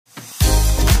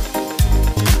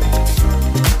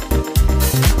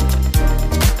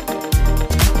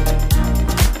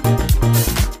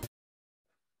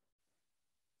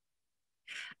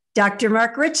Dr.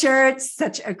 Mark Richards,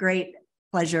 such a great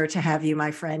pleasure to have you,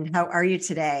 my friend. How are you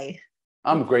today?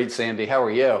 I'm great, Sandy. How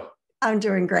are you? I'm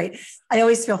doing great. I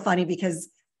always feel funny because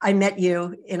I met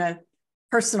you in a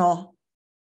personal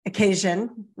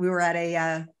occasion. We were at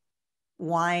a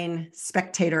wine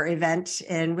spectator event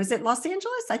in, was it Los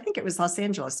Angeles? I think it was Los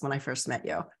Angeles when I first met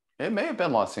you. It may have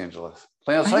been Los Angeles.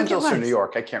 Los Angeles or New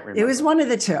York. I can't remember. It was one of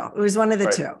the two. It was one of the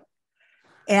Right. two.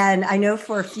 And I know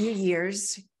for a few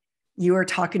years, you were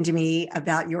talking to me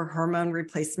about your hormone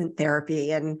replacement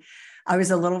therapy, and I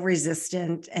was a little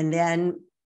resistant. And then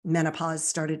menopause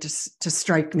started to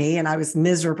strike me, and I was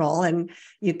miserable. And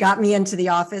you got me into the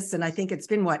office, and I think it's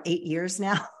been, 8 years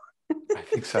now? I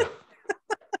think so.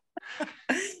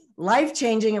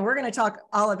 Life-changing, and we're going to talk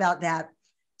all about that.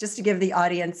 Just to give the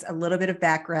audience a little bit of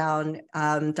background,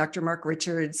 Dr. Mark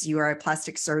Richards, you are a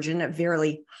plastic surgeon, a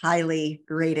very highly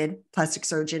rated plastic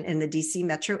surgeon in the DC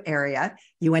metro area.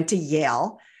 You went to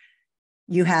Yale.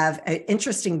 You have an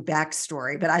interesting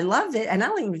backstory, but I love it. And I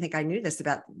don't even think I knew this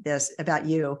about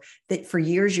you, that for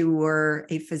years you were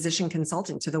a physician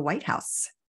consultant to the White House.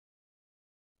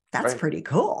 That's pretty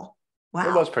cool. Wow.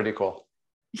 It was pretty cool.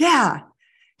 Yeah.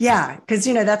 Yeah. Because,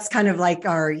 that's kind of like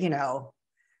our,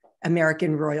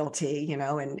 American royalty,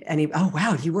 oh,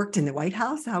 wow, you worked in the White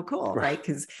House? How cool, right?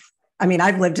 Because,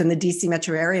 I've lived in the DC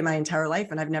metro area my entire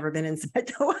life, and I've never been inside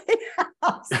the White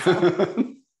House.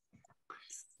 So.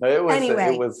 It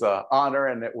was an honor,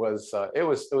 and it was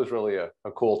really a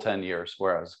cool 10 years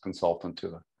where I was a consultant to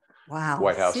the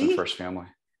White House and First Family.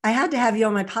 I had to have you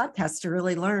on my podcast to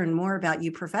really learn more about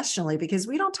you professionally, because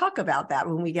we don't talk about that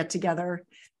when we get together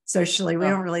socially. You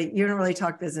don't really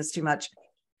talk business too much.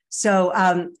 So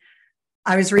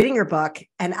I was reading your book,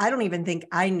 and I don't even think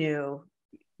I knew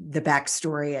the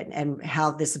backstory and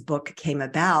how this book came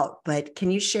about. But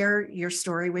can you share your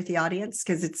story with the audience?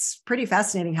 Because it's pretty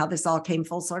fascinating how this all came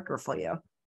full circle for you.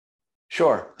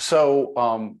 Sure. So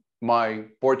my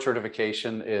board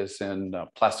certification is in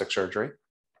plastic surgery.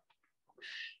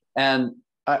 And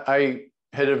I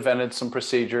had invented some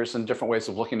procedures and different ways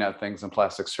of looking at things in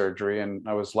plastic surgery. And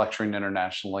I was lecturing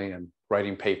internationally and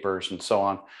writing papers and so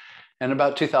on. And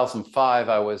about 2005,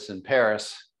 I was in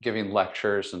Paris giving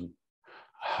lectures and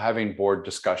having board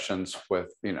discussions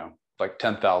with, like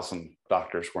 10,000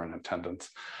 doctors were in attendance.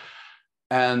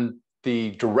 And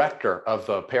the director of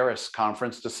the Paris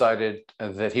conference decided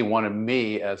that he wanted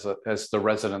me as the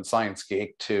resident science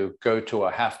geek to go to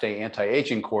a half-day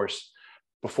anti-aging course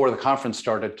before the conference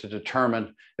started to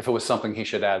determine if it was something he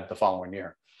should add the following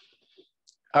year.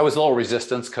 I was a little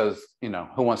resistant because,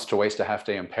 who wants to waste a half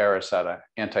day in Paris at an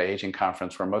anti-aging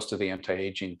conference where most of the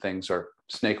anti-aging things are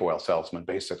snake oil salesmen,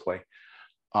 basically,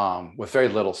 with very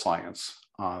little science.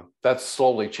 That's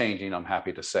slowly changing, I'm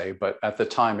happy to say. But at the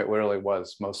time, it really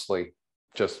was mostly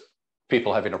just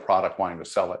people having a product wanting to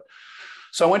sell it.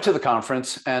 So I went to the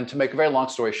conference, and to make a very long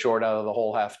story short, out of the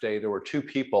whole half day, there were two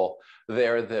people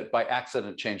there that by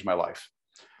accident changed my life.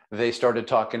 They started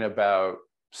talking about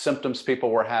symptoms people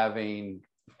were having,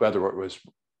 whether it was,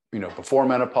 before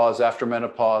menopause, after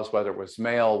menopause, whether it was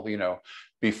male,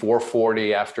 before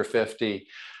 40, after 50.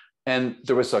 And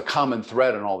there was a common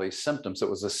thread in all these symptoms. It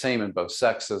was the same in both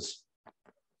sexes.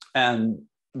 And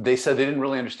they said they didn't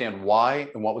really understand why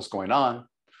and what was going on,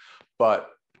 but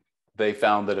they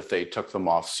found that if they took them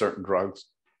off certain drugs,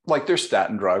 like their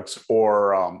statin drugs,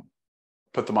 or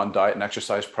put them on diet and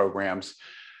exercise programs,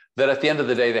 that at the end of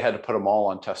the day, they had to put them all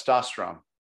on testosterone.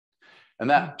 And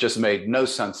that just made no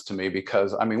sense to me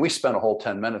because, we spent a whole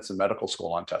 10 minutes in medical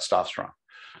school on testosterone.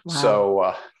 Wow.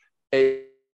 So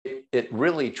it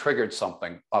really triggered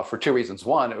something for two reasons.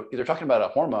 One, they're talking about a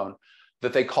hormone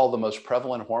that they call the most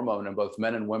prevalent hormone in both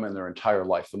men and women their entire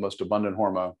life, the most abundant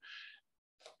hormone.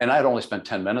 And I had only spent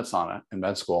 10 minutes on it in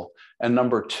med school. And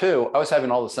number two, I was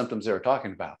having all the symptoms they were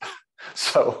talking about.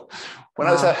 So when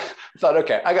I thought,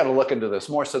 okay, I got to look into this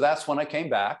more. So that's when I came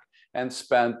back and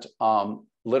spent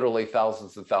literally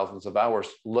thousands and thousands of hours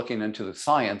looking into the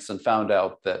science, and found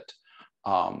out that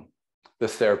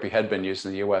this therapy had been used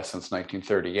in the US since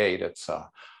 1938. It's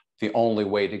the only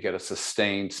way to get a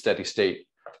sustained steady state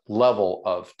level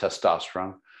of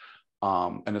testosterone.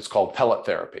 And it's called pellet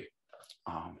therapy.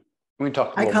 We can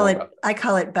talk a little more about that. I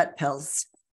call it butt pills.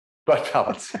 Butt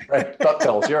pellets, right? Butt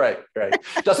pills. You're right. Right.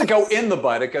 It doesn't go in the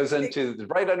butt. It goes into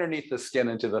right underneath the skin,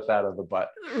 into the fat of the butt.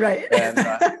 Right.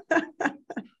 And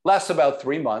lasts about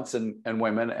 3 months in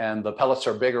women, and the pellets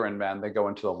are bigger in men. They go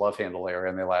into the love handle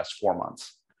area, and they last 4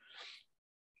 months.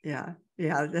 Yeah.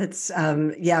 That's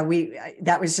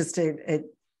that was just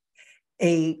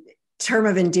a term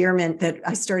of endearment that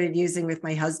I started using with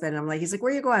my husband. He's like,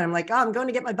 where are you going? I'm like, oh, I'm going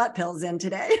to get my butt pills in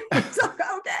today. So,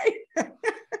 okay.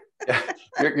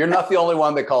 You're not the only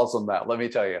one that calls them that, let me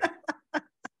tell you.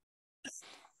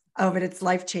 Oh, but it's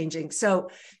life-changing. So,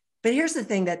 but here's the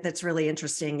thing that's really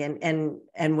interesting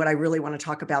and what I really want to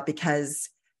talk about, because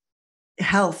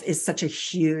health is such a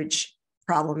huge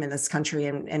problem in this country.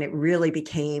 And it really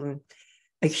became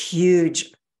a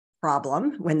huge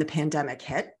problem when the pandemic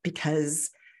hit, because,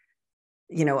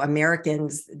 you know,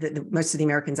 Americans, most of the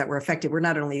Americans that were affected were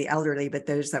not only the elderly, but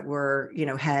those that were, you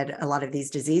know, had a lot of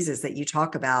these diseases that you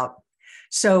talk about.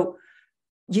 So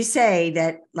you say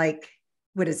that, like,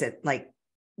 what is it? Like,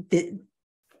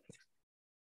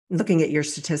 looking at your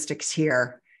statistics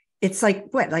here, it's like,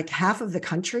 what, like half of the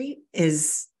country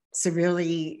is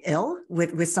severely ill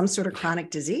with some sort of chronic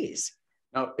disease.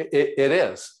 No, it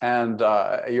is. And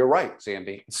you're right,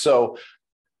 Sandee. So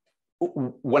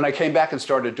when I came back and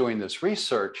started doing this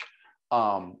research,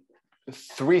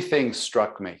 three things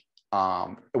struck me,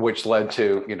 which led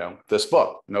to, you know, this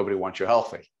book, Nobody Wants You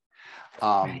Healthy,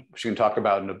 Right. which you can talk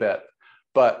about in a bit.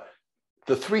 But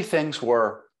the three things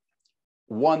were,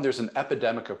 one, there's an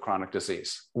epidemic of chronic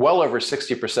disease. Well over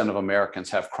 60% of Americans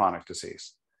have chronic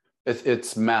disease.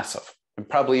 It's massive, and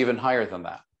probably even higher than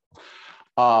that.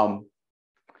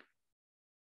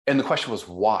 And the question was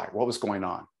why? What was going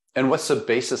on? And what's the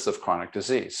basis of chronic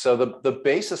disease? So the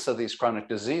basis of these chronic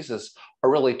diseases are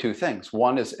really two things.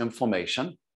 One is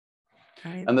inflammation,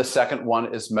 Right. and the second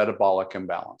one is metabolic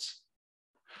imbalance.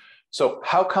 So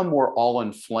how come we're all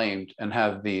inflamed and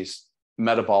have these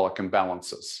metabolic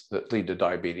imbalances that lead to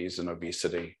diabetes and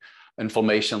obesity?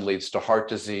 Inflammation leads to heart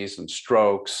disease and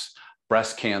strokes,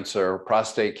 breast cancer,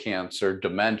 prostate cancer,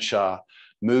 dementia,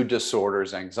 mood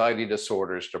disorders, anxiety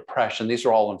disorders, depression. These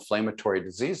are all inflammatory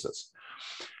diseases.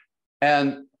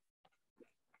 And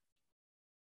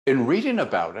in reading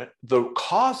about it, the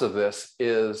cause of this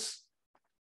is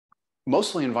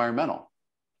mostly environmental.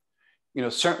 You know,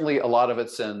 certainly a lot of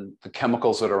it's in the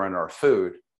chemicals that are in our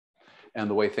food and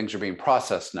the way things are being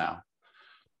processed now.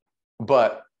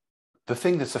 But the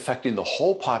thing that's affecting the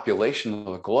whole population of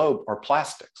the globe are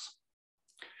plastics.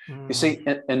 You see,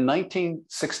 in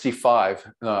 1965,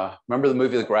 remember the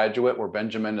movie The Graduate, where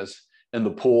Benjamin is in the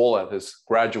pool at his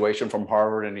graduation from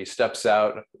Harvard, and he steps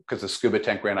out because the scuba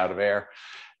tank ran out of air,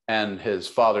 and his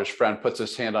father's friend puts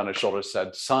his hand on his shoulder and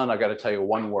said, "Son, I got to tell you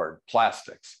one word,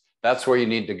 plastics. That's where you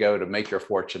need to go to make your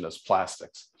fortune, is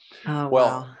plastics." Oh, well,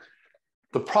 wow.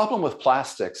 The problem with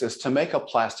plastics is to make a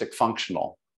plastic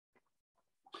functional,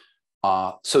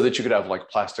 so that you could have like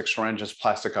plastic syringes,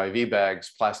 plastic IV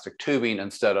bags, plastic tubing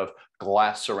instead of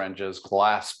glass syringes,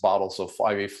 glass bottles of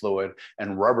IV fluid,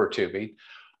 and rubber tubing,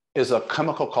 is a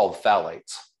chemical called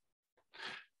phthalates.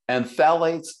 And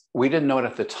phthalates, we didn't know it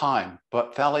at the time,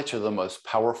 but phthalates are the most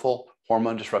powerful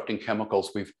hormone disrupting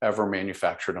chemicals we've ever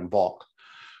manufactured in bulk.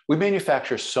 We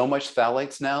manufacture so much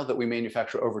phthalates now that we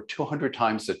manufacture over 200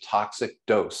 times the toxic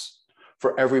dose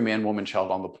for every man, woman, child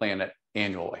on the planet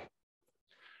annually.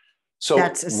 So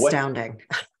that's astounding.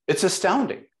 It's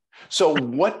astounding. So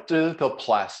what do the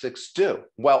plastics do?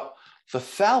 Well, the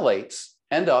phthalates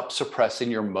end up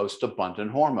suppressing your most abundant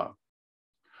hormone.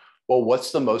 Well,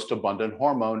 what's the most abundant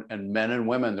hormone in men and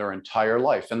women their entire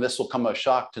life? And this will come as a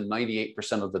shock to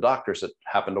 98% of the doctors that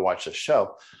happen to watch this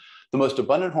show. The most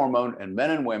abundant hormone in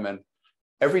men and women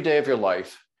every day of your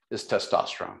life is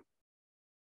testosterone.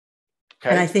 Okay?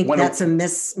 And I think that's a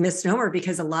misnomer,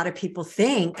 because a lot of people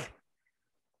think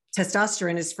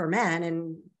testosterone is for men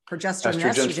and progesterone and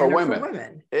estrogen for women. For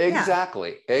women.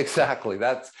 Exactly. Yeah. Exactly.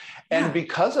 And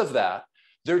because of that,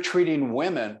 they're treating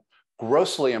women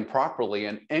grossly improperly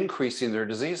and increasing their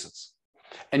diseases.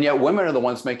 And yet women are the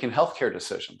ones making healthcare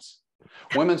decisions.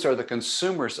 Women are the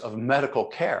consumers of medical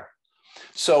care.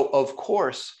 So of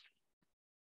course,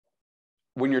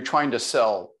 when you're trying to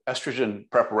sell estrogen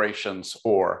preparations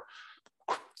or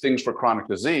things for chronic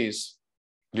disease,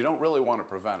 you don't really want to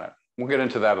prevent it. We'll get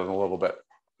into that in a little bit.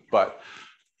 But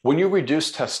when you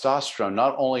reduce testosterone,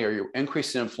 not only are you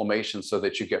increasing inflammation so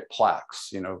that you get plaques,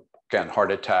 you know, again,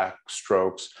 heart attack,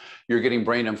 strokes, you're getting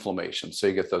brain inflammation. So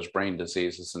you get those brain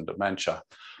diseases and dementia.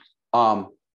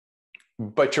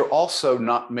 But you're also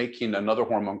not making another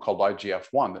hormone called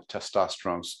IGF-1 that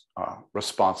testosterone's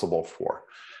responsible for.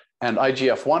 And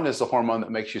IGF-1 is the hormone that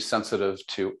makes you sensitive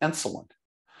to insulin.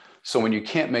 So when you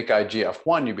can't make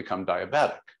IGF-1, you become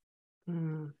diabetic.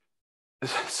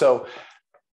 So,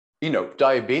 you know,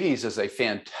 diabetes is a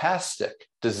fantastic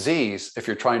disease if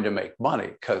you're trying to make money,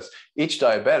 because each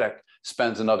diabetic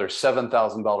spends another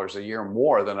 $7,000 a year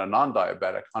more than a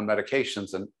non-diabetic on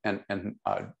medications and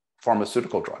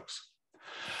pharmaceutical drugs.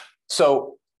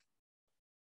 So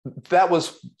that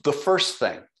was the first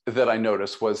thing. that I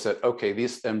noticed was that, okay,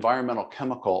 this environmental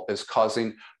chemical is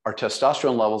causing our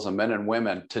testosterone levels in men and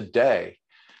women today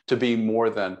to be more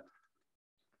than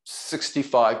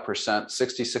 65%,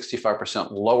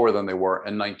 65% lower than they were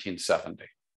in 1970.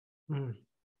 Mm.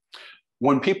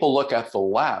 When people look at the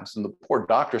labs, and the poor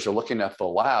doctors are looking at the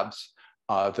labs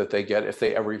that they get, if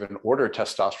they ever even order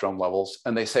testosterone levels,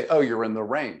 and they say, oh, you're in the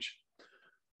range.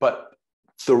 But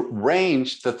the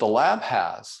range that the lab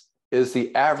has is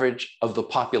the average of the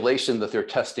population that they're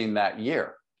testing that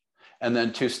year, and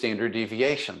then 2 standard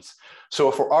deviations. So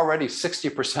if we're already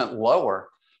 60% lower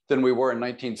than we were in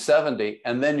 1970,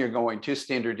 and then you're going 2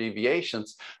 standard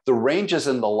deviations, the ranges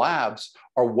in the labs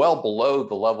are well below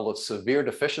the level of severe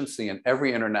deficiency in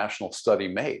every international study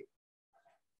made.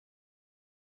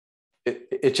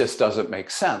 It just doesn't make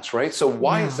sense, right? So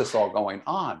why is this all going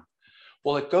on?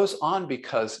 Well, it goes on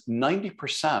because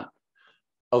 90%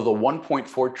 of the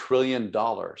 $1.4 trillion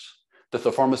that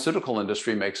the pharmaceutical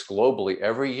industry makes globally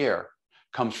every year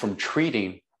comes from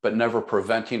treating, but never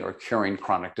preventing or curing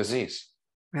chronic disease.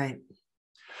 Right.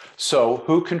 So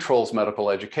who controls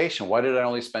medical education? Why did I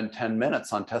only spend 10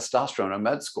 minutes on testosterone in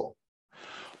med school?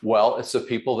 Well, it's the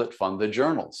people that fund the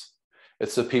journals.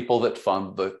 It's the people that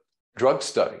fund the drug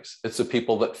studies. It's the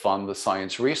people that fund the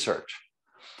science research.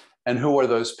 And who are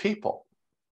those people?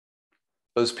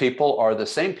 Those people are the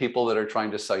same people that are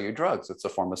trying to sell you drugs. It's the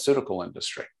pharmaceutical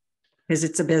industry. Because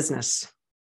it's a business.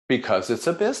 Because it's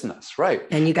a business, right?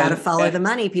 And you got to follow the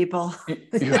money, people.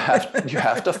 you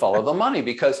have to follow the money,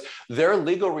 because their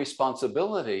legal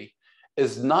responsibility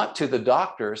is not to the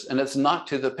doctors, and it's not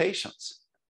to the patients,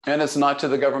 and it's not to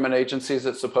the government agencies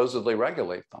that supposedly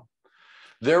regulate them.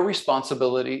 Their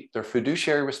responsibility, their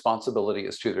fiduciary responsibility,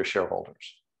 is to their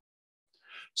shareholders.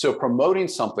 So promoting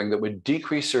something that would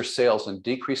decrease their sales and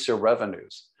decrease their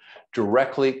revenues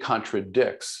directly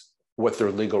contradicts what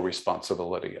their legal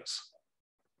responsibility is.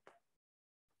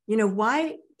 You know,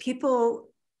 why people,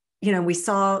 you know, we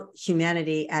saw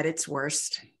humanity at its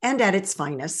worst and at its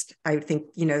finest. I think,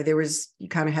 you know, you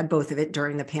kind of had both of it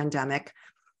during the pandemic.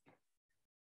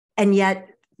 And yet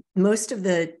most of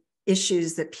the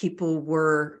issues that people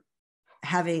were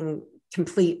having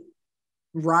complete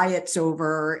riots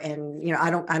over, and, you know,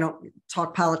 I don't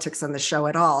talk politics on the show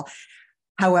at all.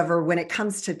 However, when it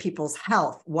comes to people's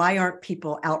health, why aren't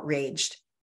people outraged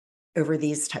over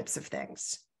these types of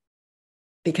things?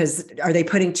 Because are they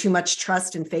putting too much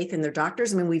trust and faith in their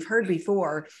doctors? I mean, we've heard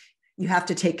before, you have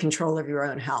to take control of your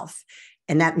own health.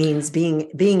 And that means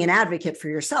being an advocate for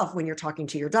yourself when you're talking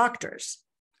to your doctors.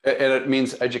 And it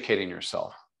means educating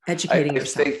yourself. Educating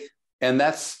yourself. And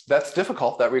that's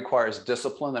difficult. That requires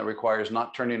discipline. That requires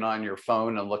not turning on your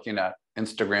phone and looking at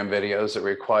Instagram videos. It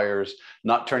requires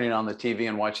not turning on the TV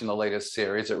and watching the latest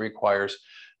series. It requires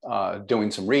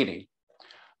doing some reading.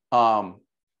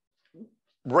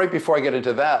 Right before I get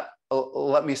into that,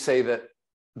 let me say that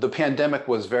the pandemic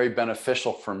was very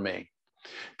beneficial for me,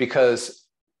 because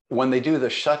when they do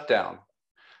the shutdown,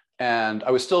 and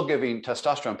I was still giving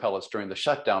testosterone pellets during the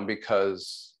shutdown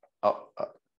because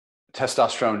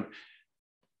testosterone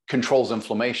controls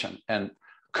inflammation, and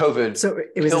COVID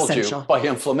killed you by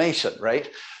inflammation, right?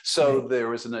 So there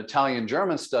was an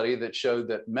Italian-German study that showed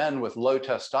that men with low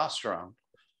testosterone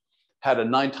had a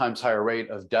 9 times higher rate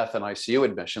of death and ICU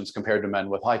admissions compared to men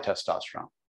with high testosterone.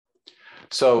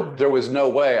 So there was no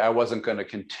way I wasn't going to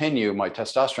continue my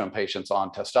testosterone patients on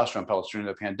testosterone pellets during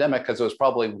the pandemic, because it was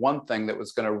probably one thing that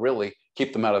was going to really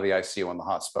keep them out of the ICU in the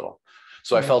hospital.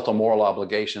 So I felt a moral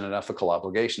obligation, an ethical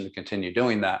obligation to continue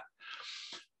doing that.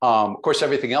 Of course,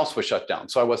 everything else was shut down.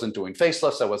 So I wasn't doing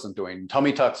facelifts. I wasn't doing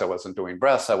tummy tucks. I wasn't doing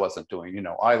breasts. I wasn't doing, you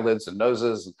know, eyelids and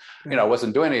noses. You know, I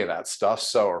wasn't doing any of that stuff.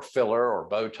 So, or filler or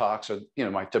Botox, or, you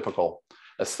know, my typical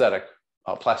aesthetic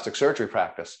plastic surgery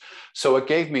practice. So it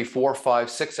gave me 4, 5,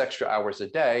 6 extra hours a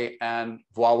day, and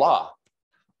voila.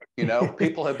 You know,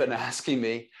 people have been asking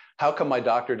me, how come my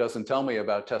doctor doesn't tell me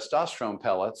about testosterone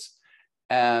pellets?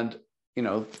 And, you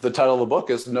know, the title of the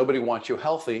book is Nobody Wants You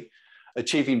Healthy: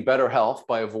 Achieving Better Health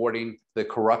by Avoiding the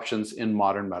Corruptions in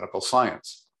Modern Medical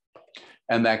Science.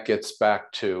 And that gets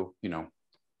back to, you know,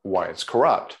 why it's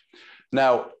corrupt.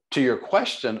 Now, to your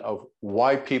question of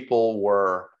why people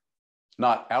were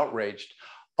not outraged,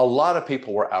 a lot of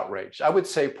people were outraged. I would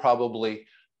say probably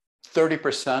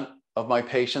 30% of my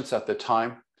patients at the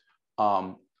time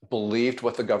believed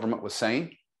what the government was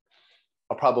saying.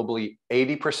 Probably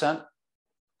 80%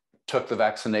 took the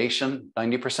vaccination,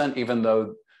 90%, even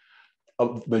though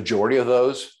a majority of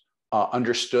those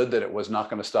understood that it was not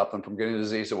going to stop them from getting the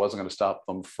disease. It wasn't going to stop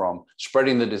them from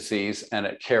spreading the disease, and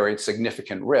it carried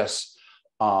significant risks.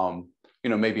 You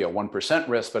know, maybe a 1%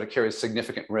 risk, but it carries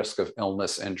significant risk of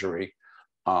illness, injury,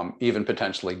 even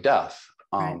potentially death.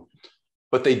 Right.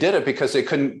 But they did it because they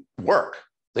couldn't work.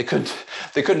 They couldn't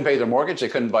pay their mortgage. They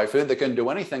couldn't buy food. They couldn't do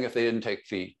anything if they didn't take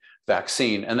the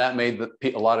vaccine. And that made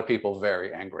a lot of people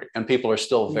very angry. And people are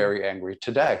still very angry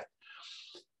today.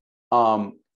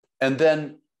 And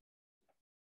then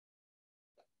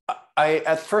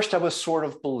at first I was sort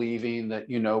of believing that,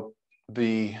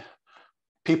 the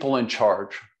people in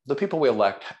charge, the people we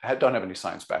elect, don't have any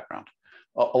science background.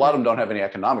 A lot of them don't have any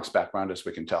economics background, as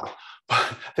we can tell,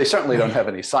 but they certainly don't have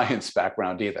any science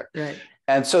background either. Right.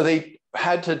 And so they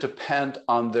had to depend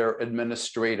on their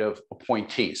administrative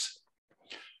appointees.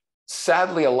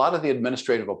 Sadly, a lot of the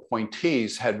administrative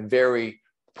appointees had very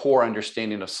poor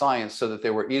understanding of science, so that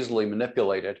they were easily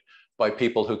manipulated by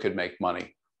people who could make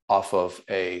money off of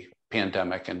a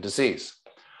pandemic and disease.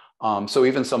 So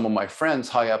even some of my friends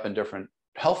high up in different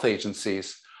health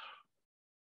agencies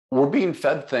were being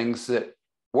fed things that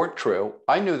weren't true.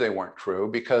 I knew they weren't true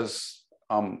because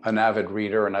I'm an avid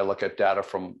reader and I look at data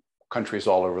from countries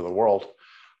all over the world,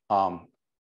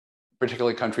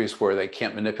 particularly countries where they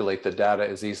can't manipulate the data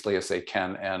as easily as they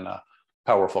can in a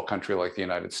powerful country like the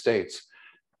United States.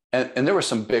 And there were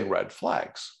some big red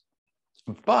flags.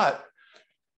 But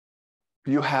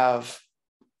you have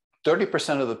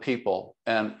 30% of the people,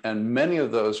 and many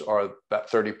of those are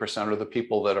that 30% are the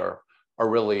people that are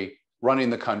really running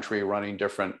the country, running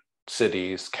different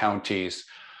cities, counties,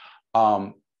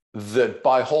 that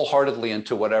buy wholeheartedly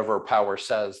into whatever power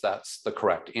says that's the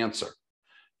correct answer.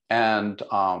 And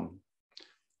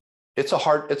it's a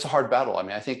hard battle. I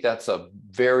mean, I think that's a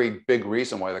very big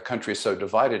reason why the country is so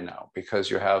divided now,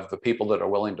 because you have the people that are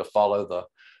willing to follow the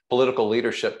political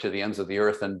leadership to the ends of the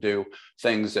earth and do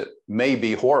things that may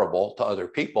be horrible to other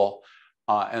people.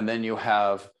 And then you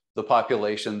have the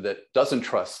population that doesn't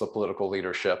trust the political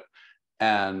leadership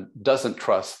and doesn't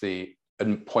trust the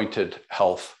appointed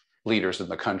health leaders in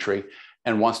the country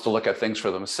and wants to look at things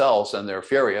for themselves. And they're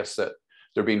furious that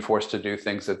they're being forced to do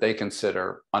things that they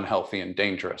consider unhealthy and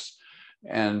dangerous.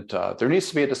 And there needs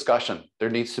to be a discussion. There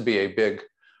needs to be a big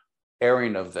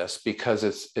airing of this, because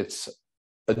it's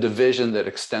a division that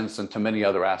extends into many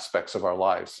other aspects of our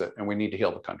lives, and we need to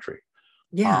heal the country.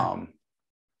 Yeah.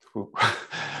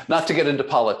 Not to get into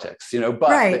politics, but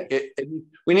right.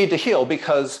 We need to heal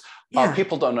because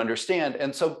people don't understand.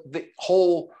 And so the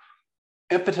whole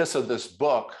impetus of this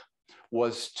book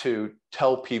was to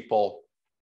tell people,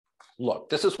 look,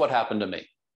 this is what happened to me.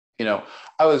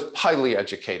 I was highly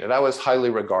educated. I was highly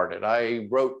regarded. I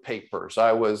wrote papers.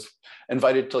 I was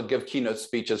invited to give keynote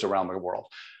speeches around the world.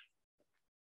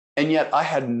 And yet I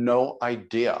had no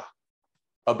idea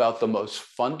about the most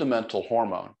fundamental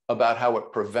hormone, about how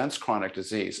it prevents chronic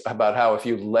disease, about how if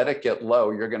you let it get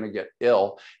low, you're going to get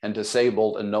ill and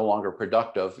disabled and no longer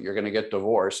productive. You're going to get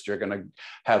divorced. You're going to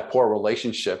have poor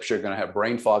relationships. You're going to have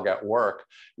brain fog at work.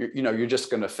 You're just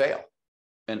going to fail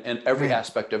in every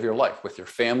aspect of your life, with your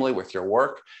family, with your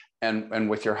work, and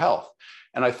with your health.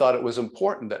 And I thought it was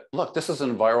important that, look, this is an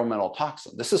environmental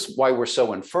toxin. This is why we're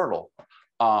so infertile.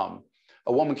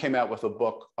 A woman came out with a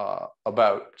book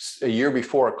about a year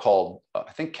before called,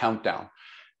 I think, Countdown.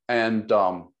 And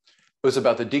it was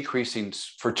about the decreasing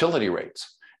fertility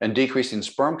rates and decreasing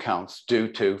sperm counts due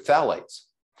to phthalates.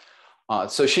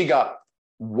 So she got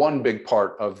one big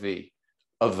part of the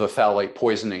phthalate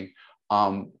poisoning.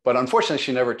 But unfortunately,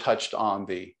 she never touched on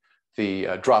the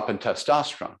drop in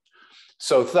testosterone.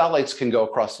 So phthalates can go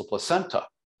across the placenta.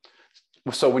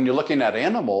 So when you're looking at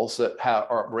animals that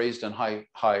are raised in high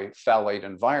phthalate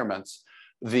environments,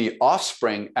 the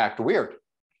offspring act weird.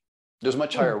 There's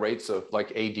much higher rates of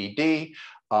like ADD.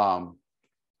 A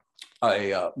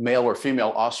male or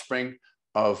female offspring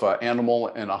of an animal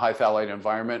in a high phthalate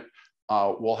environment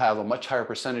will have a much higher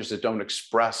percentage that don't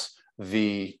express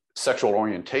the sexual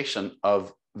orientation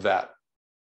of that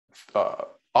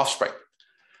offspring.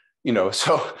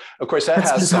 So of course that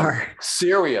has some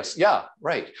serious,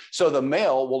 right. So the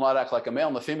male will not act like a male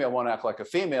and the female won't act like a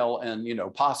female, and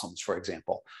possums, for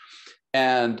example.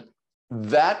 And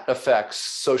that affects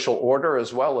social order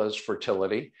as well as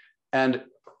fertility. And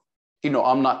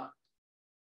I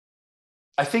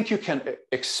think you can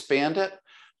expand it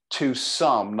to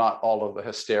some, not all of the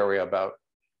hysteria about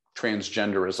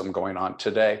transgenderism going on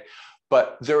today,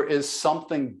 but there is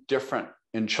something different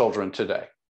in children today.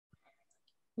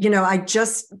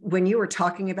 When you were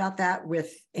talking about that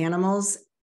with animals,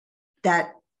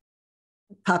 that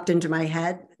popped into my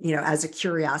head, as a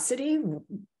curiosity.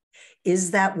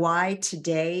 Is that why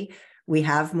today we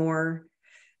have more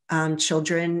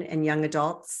children and young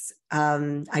adults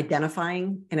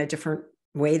identifying in a different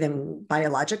way than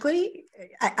biologically?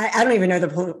 I don't even know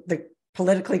the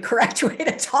politically correct way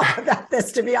to talk about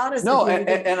this, to be honest. No, with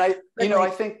you. and I, you know, I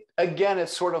think, again,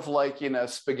 it's sort of like, you know,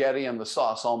 spaghetti and the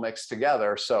sauce all mixed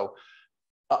together. So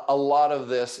a lot of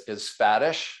this is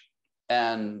faddish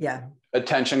and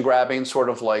attention grabbing, sort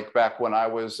of like back when I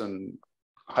was in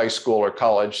high school or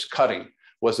college, cutting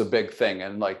was a big thing.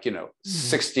 And like, you know,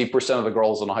 60% of the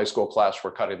girls in a high school class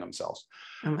were cutting themselves.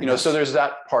 Oh my you know, gosh. so there's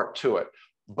that part to it.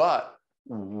 But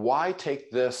why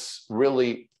take this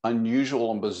really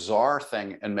unusual and bizarre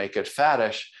thing and make it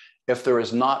faddish if there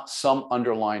is not some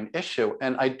underlying issue?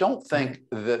 And I don't think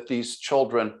that these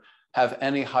children have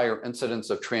any higher incidence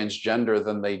of transgender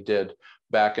than they did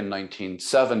back in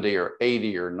 1970 or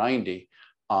 80 or 90,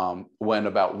 when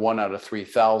about 1 out of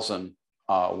 3,000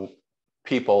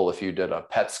 people, if you did a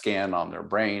PET scan on their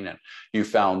brain and you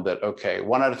found that, okay,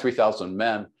 1 out of 3,000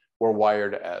 men were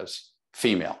wired as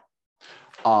female.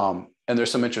 And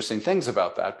there's some interesting things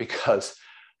about that, because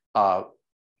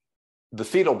the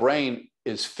fetal brain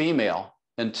is female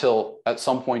until at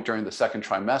some point during the second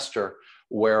trimester,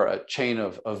 where a chain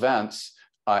of events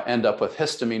end up with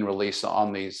histamine release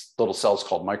on these little cells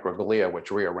called microglia,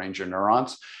 which rearrange your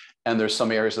neurons. And there's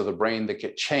some areas of the brain that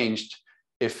get changed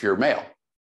if you're male.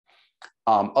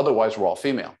 Otherwise, we're all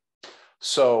female.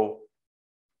 So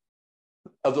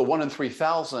of the 1 in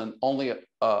 3,000, only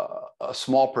a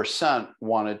small percent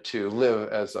wanted to live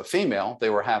as a female. They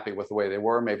were happy with the way they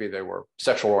were. Maybe they were,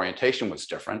 sexual orientation was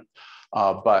different,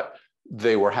 but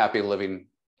they were happy living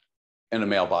in a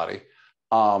male body.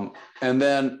 And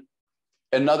then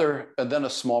a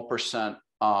small percent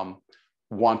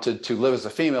wanted to live as a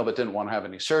female, but didn't want to have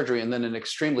any surgery. And then an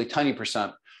extremely tiny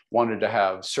percent wanted to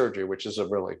have surgery, which is a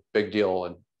really big deal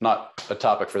and not a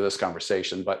topic for this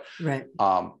conversation. But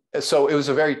so it was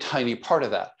a very tiny part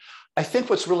of that. I think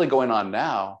what's really going on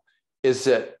now is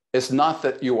that it's not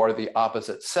that you are the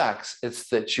opposite sex, it's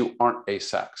that you aren't a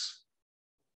sex.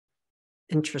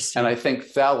 Interesting. And I think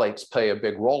phthalates play a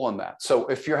big role in that. So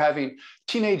if you're having,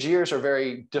 teenage years are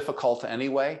very difficult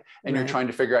anyway, and you're trying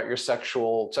to figure out your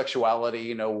sexuality,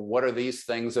 you know, what are these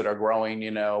things that are growing,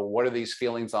 you know, what are these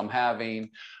feelings I'm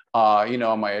having? You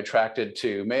know, am I attracted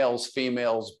to males,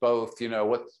 females, both, you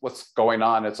know, what's going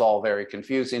on? It's all very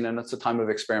confusing, and it's a time of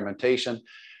experimentation.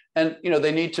 And, you know,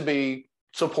 they need to be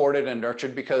supported and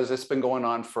nurtured because it's been going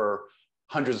on for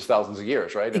hundreds of thousands of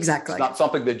years, right? Exactly. It's not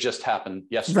something that just happened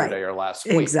yesterday or last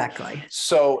week. Exactly.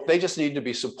 So they just need to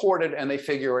be supported, and they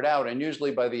figure it out. And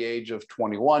usually by the age of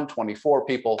 21, 24,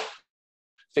 people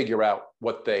figure out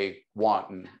what they want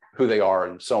and who they are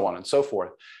and so on and so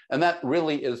forth. And that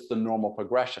really is the normal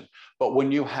progression. But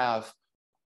when you have,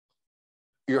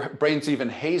 your brain's even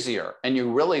hazier and you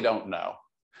really don't know,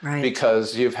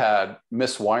 because you've had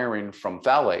miswiring from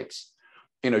phthalates,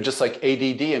 you know, just like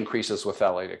ADD increases with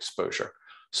phthalate exposure.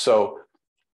 So,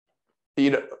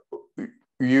 you know,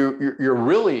 you're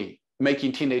really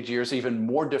making teenage years even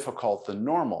more difficult than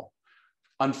normal.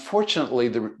 Unfortunately,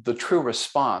 the true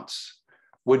response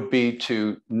would be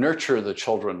to nurture the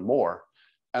children more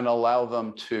and allow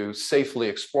them to safely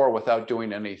explore without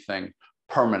doing anything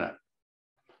permanent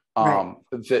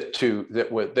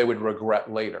that they would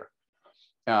regret later.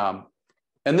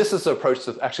 And this is the approach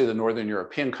that actually the Northern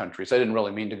European countries, I didn't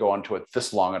really mean to go into it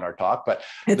this long in our talk, but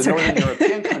the Northern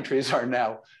European countries are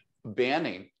now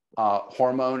banning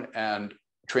hormone and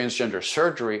transgender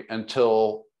surgery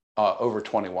until over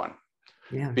 21,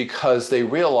 because they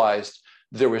realized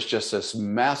there was just this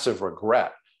massive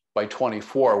regret by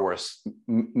 24, where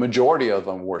majority of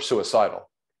them were suicidal.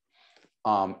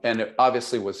 And it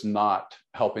obviously was not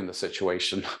helping the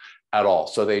situation at all.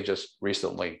 So they just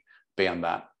recently banned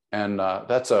that. And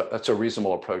that's a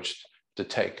reasonable approach to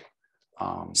take.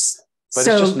 But it's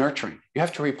just nurturing. You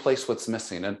have to replace what's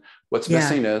missing. And what's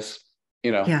missing is,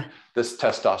 you know, this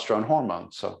testosterone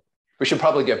hormone. So we should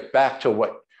probably get back to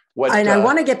what and I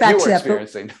want to get back to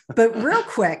that, but real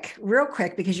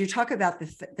quick, because you talk about the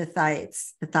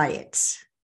thiates.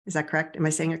 Is that correct? Am I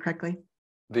saying it correctly?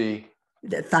 The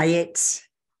thiates,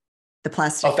 the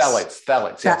plastics. Oh,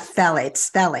 phthalates, yes.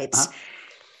 Phthalates.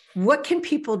 What can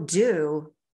people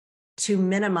do to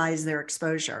minimize their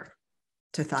exposure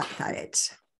to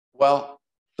thiates? Well,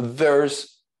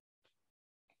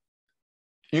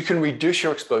 you can reduce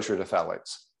your exposure to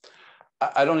phthalates.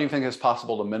 I don't even think it's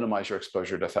possible to minimize your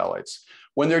exposure to phthalates.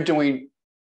 When they're doing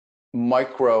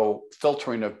micro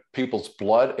filtering of people's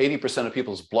blood, 80% of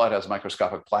people's blood has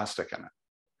microscopic plastic in it.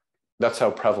 That's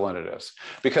how prevalent it is,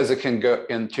 because it can go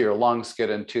into your lungs, get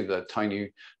into the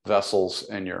tiny vessels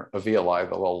in your alveoli,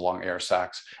 the little lung air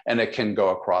sacs, and it can go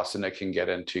across and it can get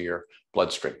into your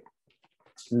bloodstream.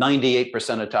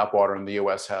 98% of tap water in the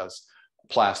US has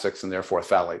plastics and therefore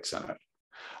phthalates in it.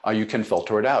 You can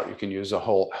filter it out. You can use a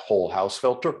whole house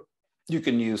filter. You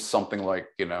can use something like,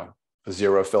 a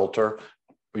zero filter,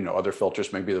 other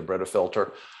filters, maybe the Brita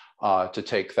filter, to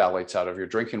take phthalates out of your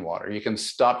drinking water. You can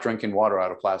stop drinking water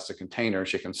out of plastic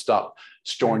containers. You can stop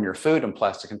storing your food in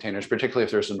plastic containers, particularly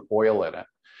if there's an oil in it.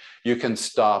 You can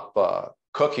stop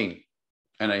cooking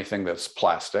in anything that's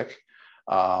plastic.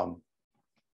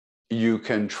 You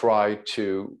can try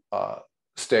to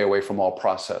stay away from all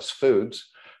processed foods,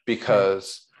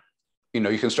 because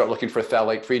you can start looking for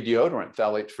phthalate-free deodorant,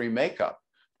 phthalate-free makeup.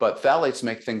 But phthalates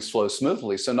make things flow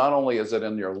smoothly. So not only is it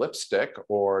in your lipstick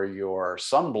or your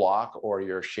sunblock or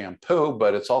your shampoo,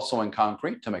 but it's also in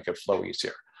concrete to make it flow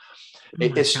easier.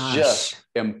 It's just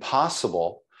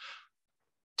impossible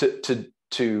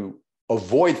to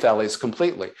avoid phthalates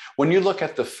completely. When you look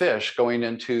at the fish going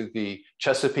into the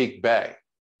Chesapeake Bay,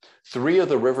 3 of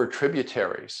the river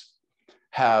tributaries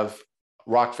have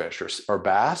rockfish or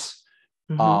bass,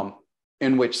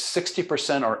 in which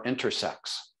 60% are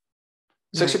intersex.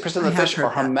 60% of the fish are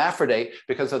hermaphrodite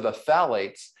because of the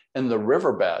phthalates in the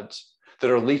riverbeds that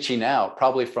are leaching out,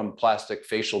 probably from plastic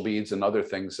facial beads and other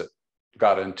things that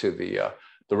got into the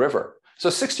river. So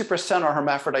 60% are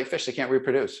hermaphrodite fish. They can't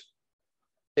reproduce.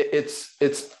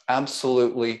 It's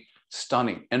absolutely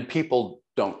stunning, and people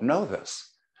don't know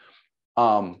this.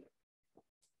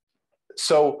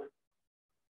 So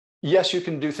yes, you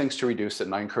can do things to reduce it,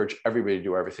 and I encourage everybody to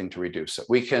do everything to reduce it.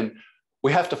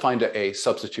 We have to find a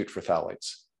substitute for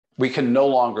phthalates. We can no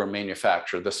longer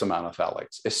manufacture this amount of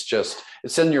phthalates.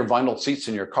 It's in your vinyl seats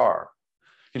in your car.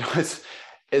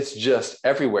 It's just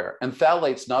everywhere. And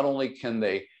phthalates, not only can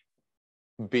they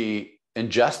be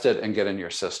ingested and get in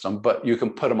your system, but you can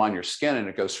put them on your skin and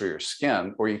it goes through your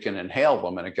skin, or you can inhale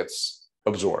them and it gets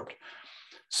absorbed.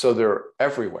 So they're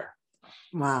everywhere.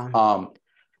 Wow.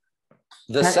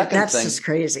 That's just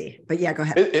crazy. But yeah, go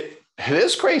ahead. It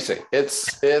is crazy.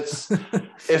 It's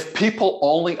if people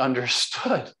only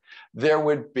understood, there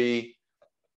would be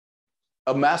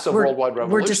a massive worldwide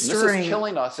revolution. This is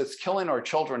killing us. It's killing our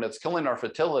children. It's killing our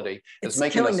fertility. It's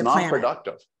making us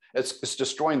non-productive. It's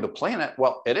destroying the planet.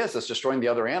 Well, it is. It's destroying the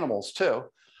other animals too.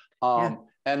 And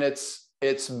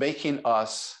it's making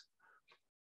us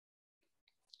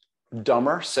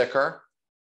dumber, sicker,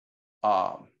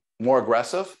 more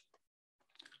aggressive.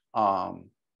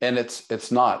 And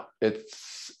it's not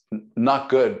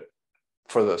good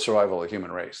for the survival of the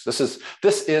human race. This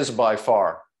is by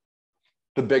far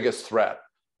the biggest threat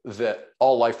that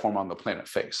all life form on the planet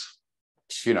face.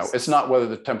 It's not whether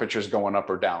the temperature is going up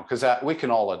or down, because we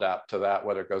can all adapt to that,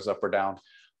 whether it goes up or down.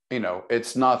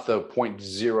 It's not the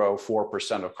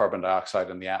 0.04% of carbon dioxide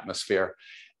in the atmosphere.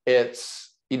 It's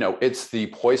the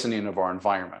poisoning of our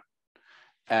environment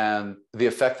and the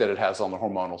effect that it has on the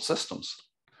hormonal systems.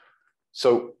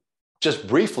 So just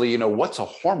briefly, what's a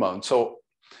hormone? So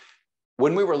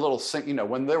when we were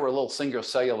when there were little single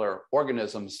cellular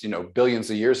organisms, billions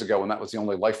of years ago, when that was the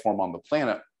only life form on the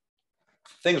planet,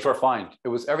 things were fine.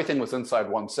 Everything was inside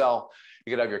one cell.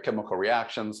 You could have your chemical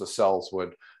reactions, the cells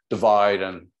would divide,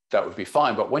 and that would be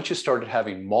fine. But once you started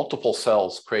having multiple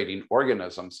cells creating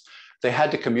organisms, they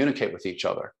had to communicate with each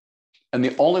other. And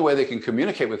the only way they can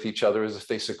communicate with each other is if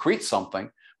they secrete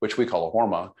something, which we call a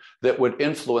hormone, that would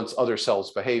influence other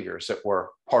cells' behaviors that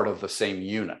were part of the same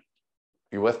unit.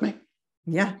 You with me?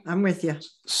 Yeah, I'm with you.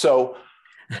 So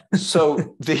that's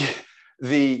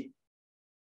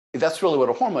really what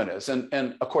a hormone is.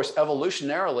 And of course,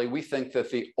 evolutionarily, we think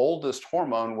that the oldest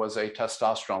hormone was a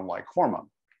testosterone-like hormone,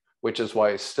 which is why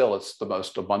it's the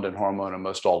most abundant hormone in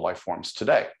most all life forms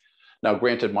today. Now,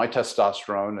 granted, my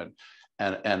testosterone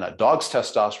and a dog's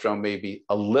testosterone may be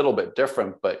a little bit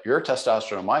different, but your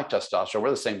testosterone and my testosterone, we're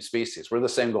the same species. We're the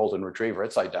same golden retriever.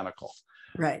 It's identical.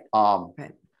 Right.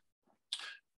 Right.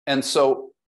 And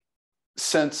so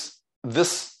since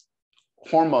this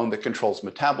hormone that controls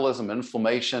metabolism,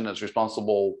 inflammation, its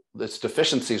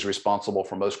deficiency is responsible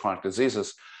for most chronic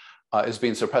diseases, is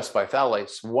being suppressed by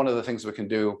phthalates, one of the things we can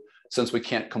do, since we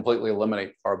can't completely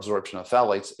eliminate our absorption of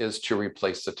phthalates, is to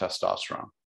replace the testosterone.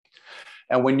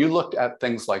 And when you looked at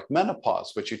things like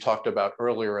menopause, which you talked about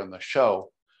earlier in the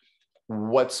show,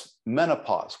 what's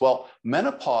menopause? Well,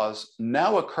 menopause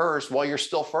now occurs while you're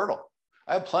still fertile.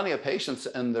 I have plenty of patients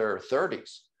in their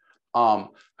 30s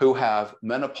who have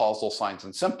menopausal signs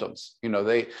and symptoms.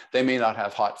 They may not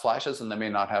have hot flashes and they may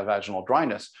not have vaginal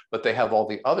dryness, but they have all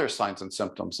the other signs and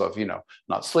symptoms of,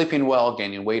 not sleeping well,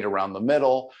 gaining weight around the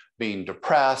middle, being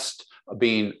depressed,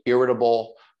 being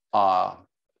irritable,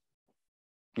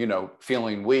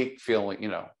 feeling weak,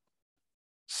 feeling,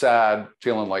 sad,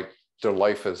 feeling like their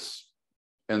life is,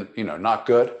 not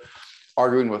good.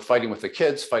 fighting with the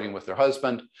kids, fighting with their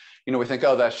husband. We think,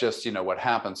 oh, that's just, what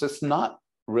happens. It's not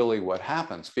really what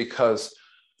happens, because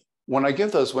when I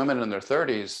give those women in their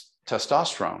 30s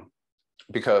testosterone,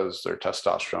 because their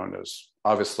testosterone is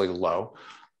obviously low,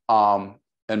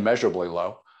 and measurably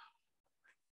low,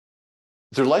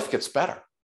 their life gets better.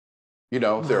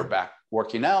 They're back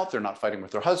working out, they're not fighting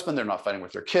with their husband, they're not fighting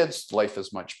with their kids, life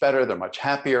is much better, they're much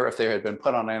happier. If they had been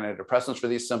put on antidepressants for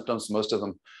these symptoms, most of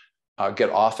them get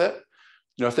off it.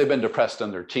 If they've been depressed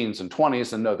in their teens and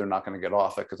 20s, then no, they're not going to get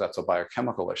off it because that's a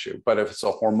biochemical issue. But if it's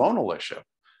a hormonal issue,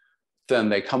 then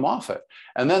they come off it.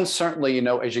 And then certainly,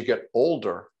 as you get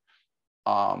older,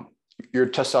 your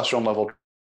testosterone level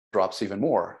drops even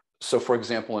more. So for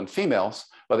example, in females,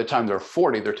 by the time they're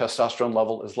 40, their testosterone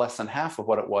level is less than half of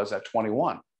what it was at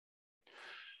 21.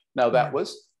 Now that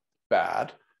was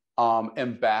bad.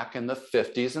 And back in the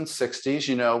 50s and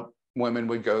 60s, women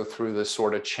would go through this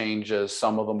sort of changes.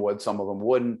 Some of them would, some of them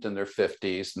wouldn't in their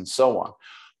 50s and so on.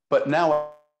 But now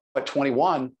at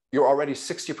 21, you're already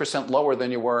 60% lower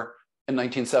than you were in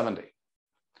 1970.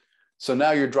 So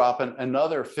now you're dropping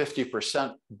another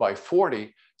 50% by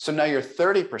 40. So now you're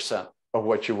 30% of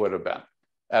what you would have been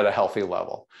at a healthy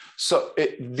level. So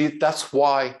that's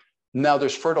why now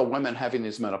there's fertile women having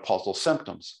these menopausal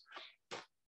symptoms.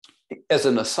 As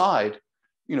an aside,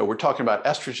 we're talking about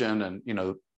estrogen,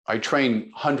 and, I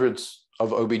train hundreds of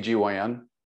OBGYN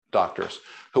doctors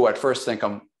who at first think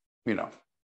I'm,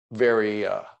 very,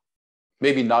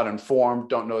 maybe not informed,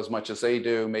 don't know as much as they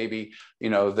do, maybe,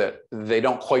 that they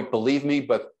don't quite believe me,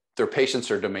 but their patients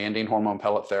are demanding hormone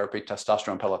pellet therapy,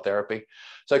 testosterone pellet therapy.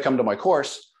 So I come to my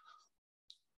course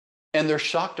and they're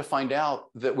shocked to find out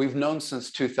that we've known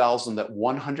since 2000 that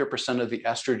 100% of the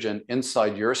estrogen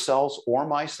inside your cells or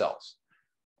my cells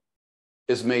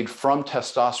is made from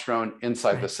testosterone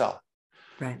inside the cell.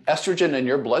 Right. Estrogen in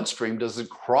your bloodstream doesn't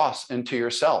cross into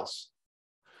your cells.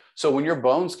 So when your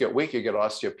bones get weak, you get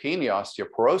osteopenia,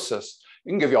 osteoporosis,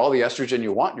 you can give you all the estrogen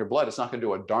you want in your blood. It's not going to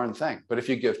do a darn thing. But if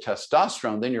you give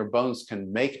testosterone, then your bones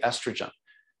can make estrogen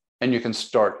and you can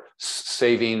start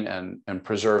saving and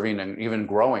preserving and even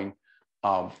growing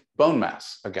bone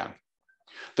mass again.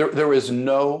 There is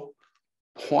no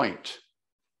point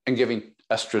in giving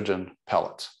estrogen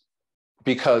pellets,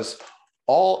 because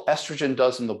all estrogen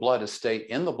does in the blood is stay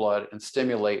in the blood and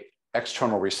stimulate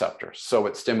external receptors. So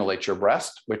it stimulates your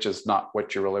breast, which is not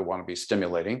what you really want to be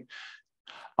stimulating.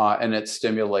 And it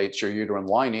stimulates your uterine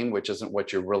lining, which isn't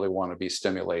what you really want to be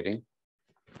stimulating.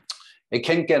 It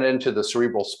can get into the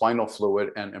cerebral spinal fluid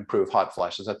and improve hot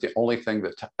flashes. That's the only thing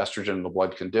that estrogen in the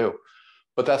blood can do.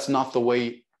 But that's not the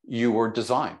way you were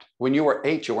designed. When you were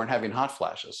 8, you weren't having hot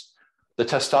flashes. The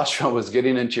testosterone was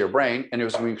getting into your brain and it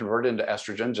was being converted into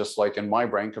estrogen, just like in my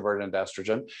brain, converted into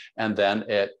estrogen. And then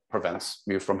it prevents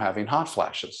you from having hot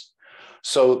flashes.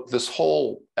 So this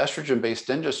whole estrogen-based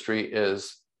industry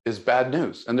is bad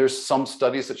news. And there's some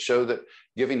studies that show that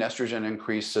giving estrogen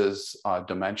increases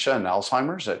dementia and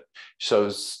Alzheimer's. It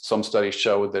shows, some studies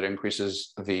show that it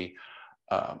increases the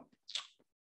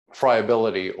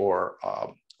friability or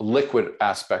liquid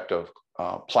aspect of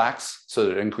plaques, so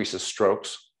that it increases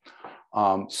strokes.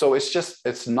 So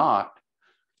it's not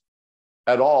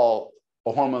at all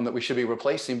a hormone that we should be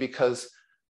replacing, because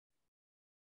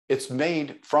it's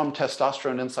made from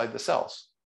testosterone inside the cells.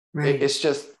 Right.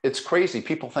 It's crazy.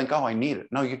 People think, oh, I need it.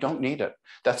 No, you don't need it.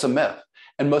 That's a myth.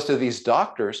 And most of these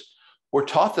doctors were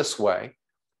taught this way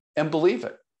and believe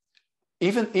it.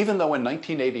 Even though in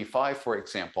 1985, for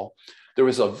example, there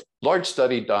was a large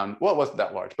study done. Well, it wasn't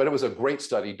that large, but it was a great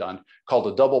study done called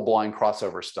a double-blind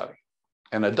crossover study.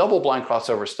 And a double-blind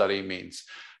crossover study means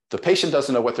the patient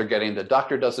doesn't know what they're getting, the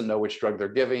doctor doesn't know which drug they're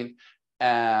giving,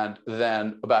 and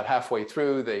then about halfway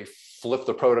through, they flip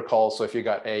the protocol. So if you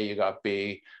got A, you got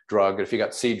B drug. If you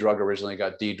got C drug originally, you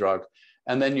got D drug.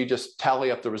 And then you just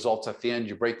tally up the results at the end,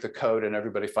 you break the code, and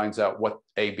everybody finds out what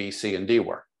A, B, C, and D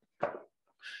were.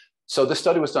 So this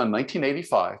study was done in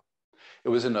 1985. It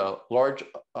was in a large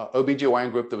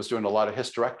OBGYN group that was doing a lot of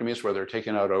hysterectomies where they're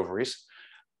taking out ovaries.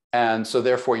 And so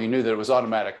therefore you knew that it was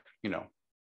automatic,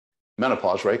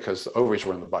 menopause, right? Because the ovaries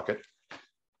were in the bucket.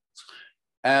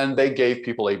 And they gave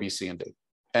people A, B, C, and D.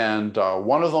 And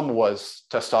one of them was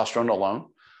testosterone alone.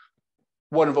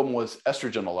 One of them was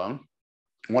estrogen alone.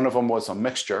 One of them was a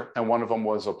mixture. And one of them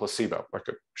was a placebo, like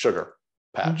a sugar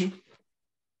patch. Mm-hmm.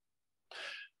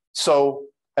 So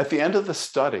at the end of the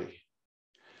study,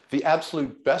 the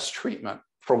absolute best treatment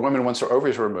for women once their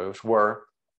ovaries were removed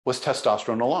was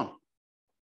testosterone alone.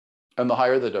 And the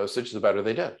higher the dosage, the better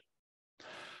they did.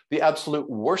 The absolute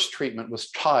worst treatment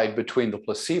was tied between the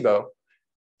placebo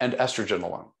and estrogen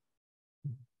alone.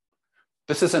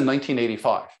 This is in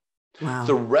 1985. The Wow.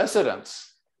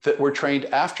 residents that were trained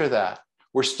after that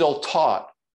were still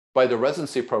taught by the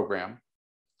residency program,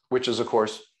 which is, of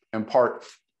course, in part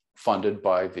funded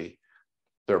by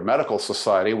their medical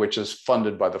society, which is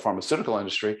funded by the pharmaceutical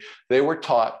industry. They were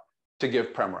taught to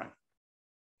give Premarin,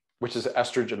 which is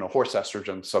estrogen, a horse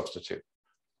estrogen substitute.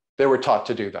 They were taught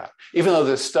to do that, even though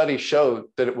this study showed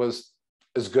that it was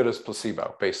as good as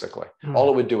placebo, basically. All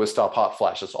it would do is stop hot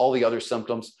flashes. All the other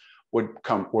symptoms would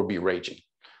be raging.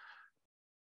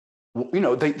 You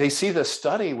know, they see this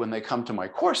study when they come to my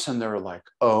course and they're like,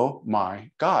 oh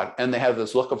my God. And they have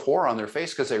this look of horror on their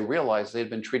face because they realize they've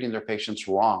been treating their patients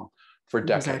wrong for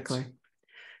decades.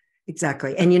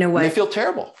 Exactly. And you know what? And they feel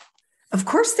terrible. Of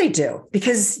course they do,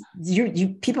 because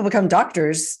you people become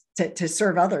doctors to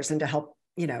serve others and to help,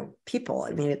 you know, people.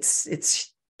 I mean,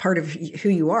 it's part of who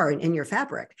you are in your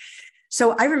fabric.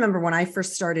 So I remember when I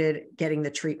first started getting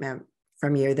the treatment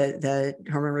from you, the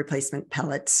hormone replacement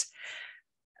pellets,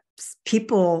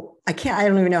 people, I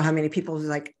don't even know how many people were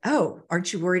like, oh,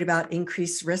 aren't you worried about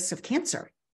increased risks of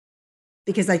cancer?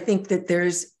 Because I think that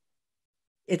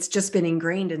it's just been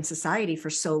ingrained in society for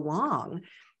so long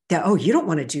that, oh, you don't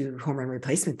want to do hormone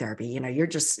replacement therapy. You know,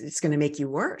 it's going to make you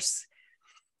worse.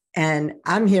 And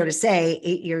I'm here to say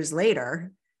 8 years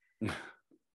later,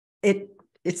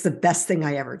 it's the best thing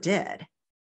I ever did.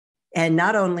 And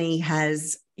not only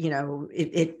has, you know,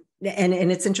 and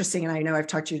it's interesting, and I know I've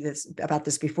talked to you about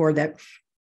this before, that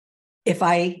if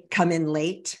I come in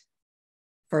late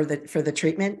for the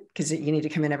treatment, because you need to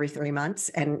come in every 3 months,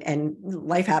 and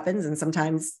life happens, and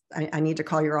sometimes I need to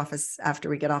call your office after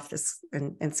we get off this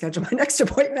and schedule my next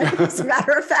appointment, as a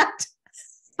matter of fact.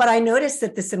 But I noticed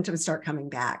that the symptoms start coming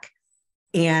back.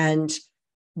 And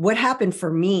what happened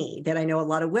for me, that I know a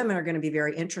lot of women are going to be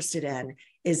very interested in,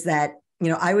 is that, you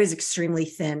know, I was extremely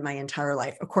thin my entire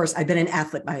life. Of course, I've been an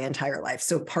athlete my entire life.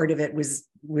 So part of it was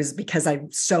because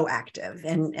I'm so active.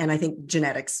 And I think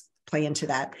genetics play into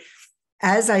that.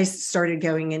 As I started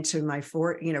going into my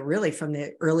really from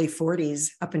the early 40s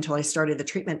up until I started the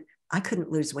treatment, I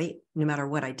couldn't lose weight no matter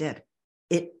what I did.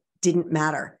 It didn't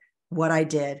matter what I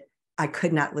did. I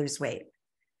could not lose weight.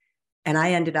 And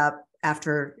I ended up,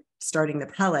 after starting the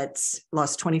pellets,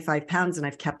 lost 25 pounds, and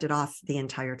I've kept it off the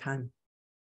entire time.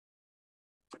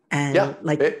 And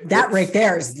right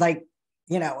there is like,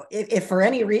 you know, if for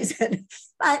any reason,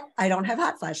 I don't have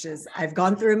hot flashes, I've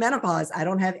gone through menopause, I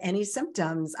don't have any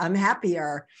symptoms, I'm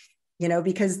happier, you know,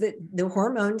 because the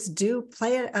hormones do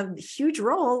play a huge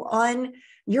role on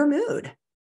your mood.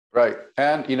 Right.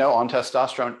 And, you know, on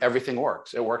testosterone, everything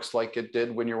works. It works like it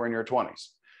did when you were in your 20s.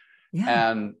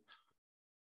 Yeah. And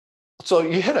so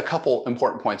you hit a couple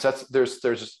important points.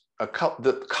 There's a couple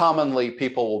that commonly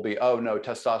people will be, oh no,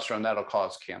 testosterone, that'll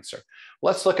cause cancer.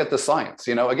 Let's look at the science.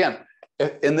 You know, again,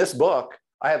 in this book,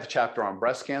 I have a chapter on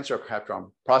breast cancer, a chapter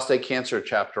on prostate cancer, a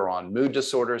chapter on mood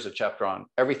disorders, a chapter on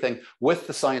everything with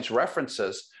the science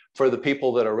references for the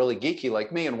people that are really geeky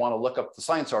like me and want to look up the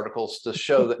science articles to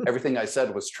show that everything I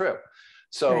said was true.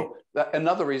 So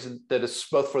another reason that it's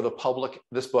both for the public,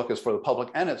 this book is for the public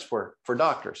and it's for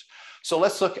doctors. So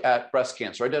let's look at breast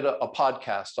cancer. I did a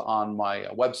podcast on my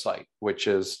website, which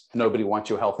is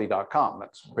nobodywantsyouhealthy.com.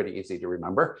 That's pretty easy to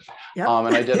remember. Yep.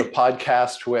 And I did a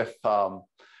podcast with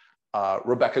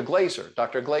Rebecca Glazer,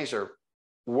 Dr. Glazer,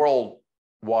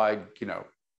 worldwide, you know,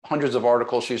 hundreds of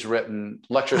articles she's written,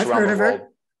 lectures around the world,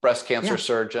 breast cancer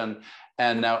surgeon.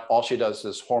 And now all she does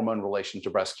is hormone relation to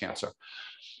breast cancer.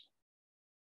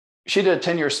 She did a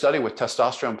 10-year study with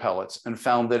testosterone pellets and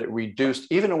found that it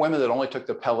reduced, even in women that only took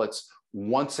the pellets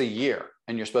once a year,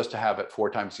 and you're supposed to have it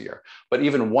 4 times a year, but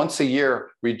even once a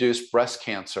year reduced breast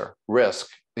cancer risk,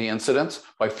 the incidence,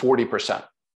 by 40%.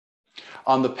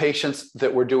 On the patients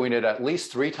that were doing it at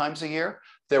least 3 times a year,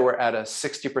 they were at a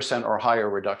 60% or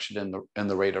higher reduction in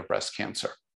the rate of breast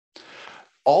cancer.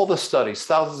 All the studies,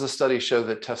 thousands of studies, show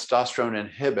that testosterone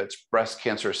inhibits breast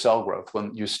cancer cell growth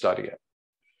when you study it.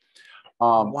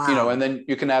 Wow. You know, and then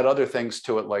you can add other things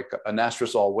to it, like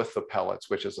anastrozole with the pellets,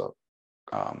 which is a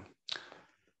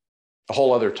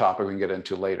whole other topic we can get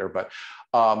into later. But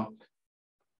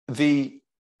the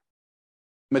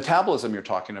metabolism you're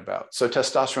talking about, so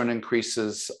testosterone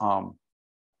increases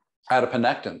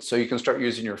adiponectin, so you can start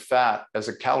using your fat as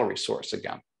a calorie source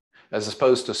again, as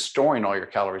opposed to storing all your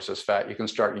calories as fat. You can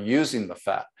start using the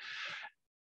fat.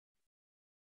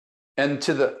 And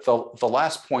to the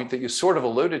last point that you sort of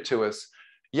alluded to is,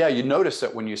 yeah, you notice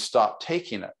it when you stop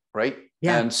taking it, right?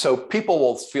 Yeah. And so people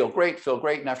will feel great.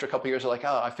 And after a couple of years, they're like,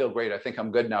 oh, I feel great. I think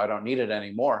I'm good now. I don't need it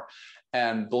anymore.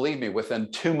 And believe me, within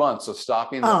 2 months of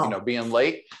stopping, you know, being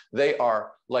late, they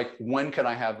are like, when can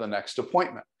I have the next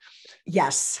appointment?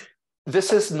 Yes.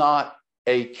 This is not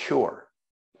a cure.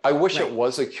 I wish Right. it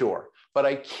was a cure, but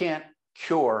I can't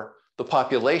cure the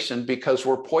population because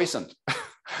we're poisoned.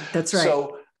 That's right.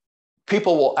 So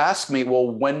people will ask me, well,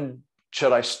 when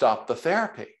should I stop the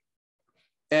therapy?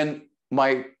 And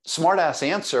my smartass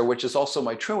answer, which is also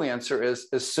my true answer, is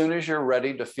as soon as you're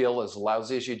ready to feel as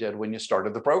lousy as you did when you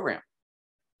started the program.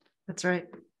 That's right.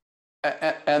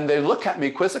 And they look at me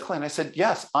quizzically, and I said,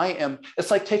 yes, I am. It's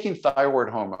like taking thyroid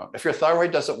hormone. If your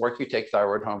thyroid doesn't work, you take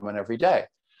thyroid hormone every day.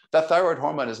 That thyroid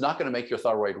hormone is not going to make your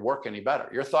thyroid work any better.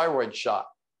 Your thyroid's shot.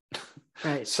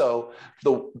 Right. So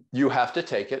you have to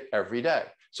take it every day.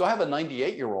 So I have a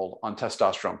 98-year-old on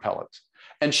testosterone pellets,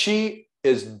 and she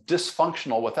is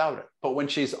dysfunctional without it. But when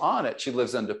she's on it, she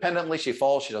lives independently. She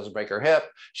falls. She doesn't break her hip.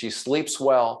 She sleeps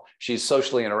well. She's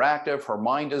socially interactive. Her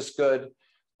mind is good.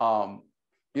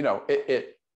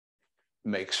 It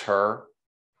makes her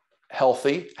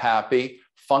healthy, happy,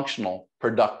 functional,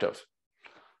 productive.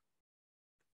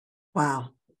 Wow.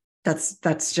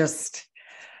 That's just,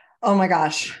 oh my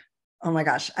gosh. Oh my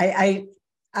gosh. I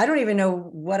don't even know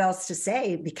what else to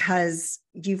say, because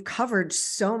you've covered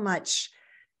so much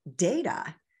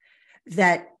data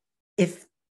that if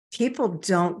people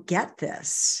don't get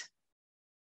this,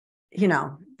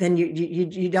 then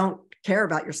you don't care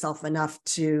about yourself enough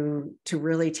to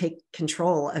really take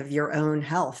control of your own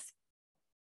health.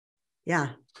 Yeah.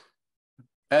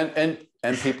 And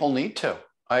people need to.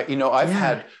 I've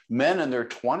had men in their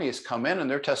 20s come in and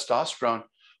their testosterone,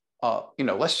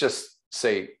 let's just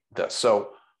say this.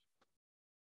 So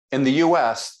in the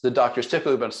US, the doctors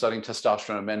typically have been studying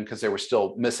testosterone in men because they were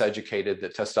still miseducated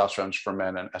that testosterone is for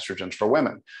men and estrogen's for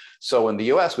women. So in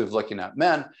the US, we've looking at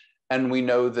men, and we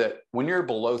know that when you're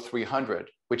below 300,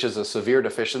 which is a severe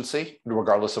deficiency,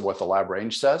 regardless of what the lab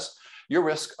range says, your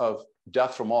risk of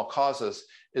death from all causes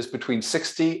is between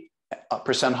 60%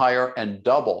 higher and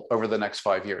double over the next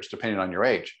 5 years, depending on your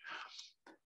age.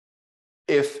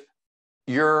 If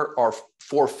you're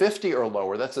 450 or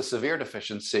lower, that's a severe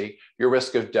deficiency, your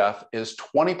risk of death is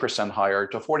 20% higher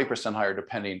to 40% higher,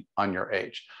 depending on your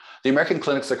age. The American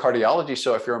Clinics of Cardiology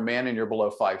show if you're a man and you're below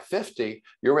 550,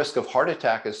 your risk of heart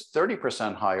attack is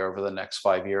 30% higher over the next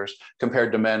 5 years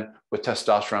compared to men with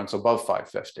testosterone above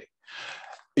 550.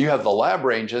 You have the lab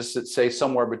ranges that say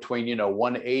somewhere between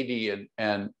 180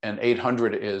 and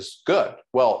 800 is good.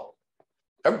 Well,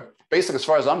 basically, as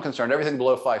far as I'm concerned, everything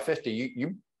below 550,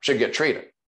 you should get treated.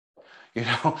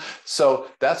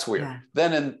 So that's weird. Yeah.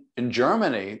 Then in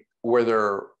Germany, where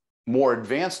they're more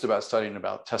advanced about studying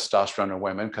about testosterone in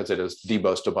women, because it is the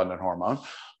most abundant hormone,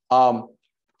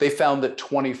 they found that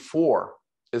 24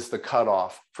 is the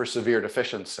cutoff for severe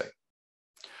deficiency.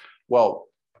 Well,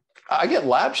 I get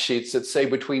lab sheets that say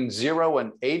between 0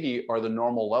 and 80 are the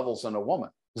normal levels in a woman.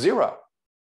 0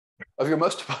 of your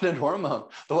most abundant hormone,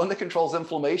 the one that controls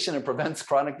inflammation and prevents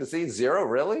chronic disease. 0,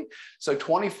 really? So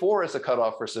 24 is the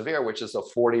cutoff for severe, which is a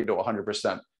 40 to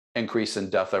 100% increase in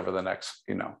death over the next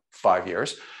 5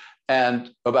 years. And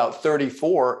about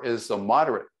 34 is the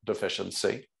moderate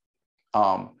deficiency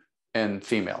in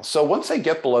females. So once they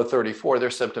get below 34, they're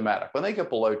symptomatic. When they get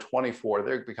below 24,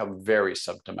 they become very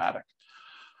symptomatic.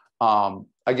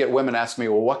 I get women ask me,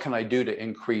 well, what can I do to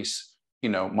increase,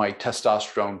 my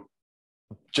testosterone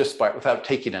just without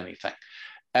taking anything?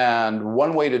 And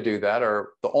one way to do that,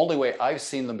 or the only way I've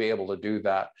seen them be able to do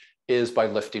that, is by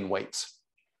lifting weights.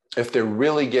 If they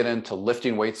really get into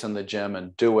lifting weights in the gym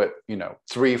and do it,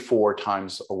 3-4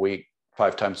 times a week,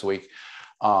 5 times a week,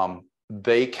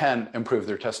 they can improve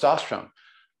their testosterone.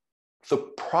 The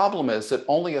problem is that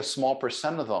only a small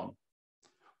percent of them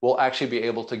will actually be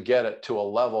able to get it to a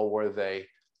level where they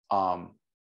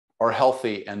are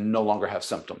healthy and no longer have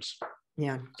symptoms.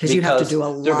 Yeah, because you have to do a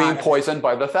lot. They're being poisoned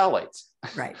by the phthalates.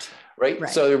 Right. Right.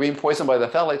 So they're being poisoned by the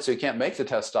phthalates, so you can't make the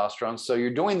testosterone. So you're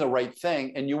doing the right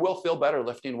thing, and you will feel better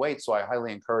lifting weights. So I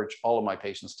highly encourage all of my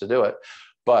patients to do it.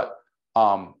 But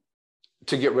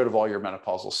to get rid of all your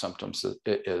menopausal symptoms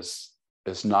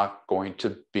is not going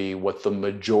to be what the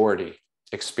majority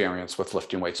experience with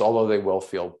lifting weights, although they will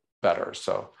feel better.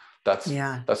 So that's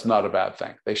not a bad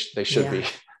thing. They should be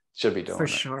doing it. For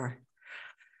sure.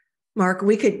 Mark,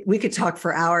 we could talk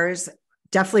for hours.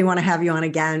 Definitely want to have you on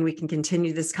again. We can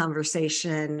continue this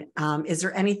conversation. Is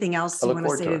there anything else you want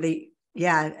to say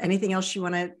to anything else you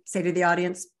want to say to the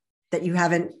audience that you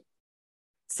haven't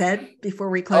said before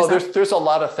we close? There's a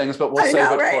lot of things, but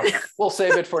we'll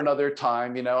save it for another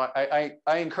time.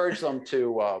 I encourage them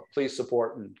to please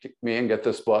support me and get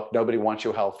this book, Nobody Wants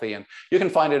You Healthy. And you can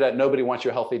find it at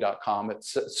nobodywantsyouhealthy.com.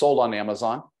 It's sold on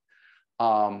Amazon.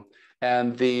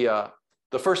 And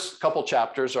the first couple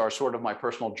chapters are sort of my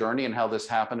personal journey and how this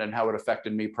happened and how it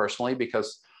affected me personally,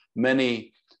 because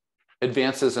many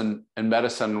advances in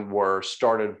medicine were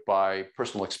started by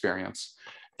personal experience.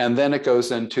 And then it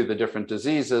goes into the different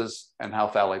diseases and how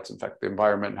phthalates affect the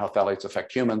environment and how phthalates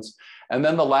affect humans. And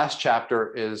then the last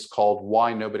chapter is called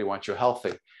Why Nobody Wants You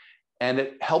Healthy. And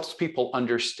it helps people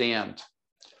understand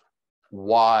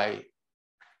why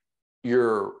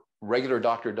your regular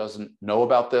doctor doesn't know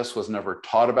about this, was never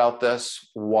taught about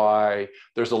this, why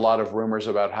there's a lot of rumors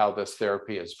about how this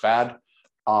therapy is bad,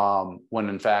 when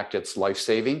in fact it's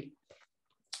life-saving.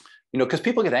 You know, because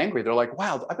people get angry. They're like,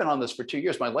 wow, I've been on this for 2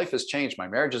 years. My life has changed. My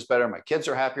marriage is better. My kids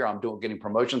are happier. I'm getting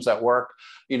promotions at work.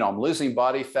 You know, I'm losing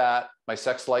body fat. My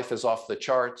sex life is off the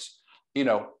charts. You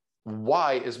know,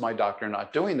 why is my doctor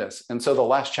not doing this? And so the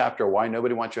last chapter, Why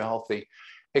Nobody Wants You Healthy,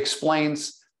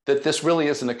 explains that this really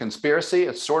isn't a conspiracy.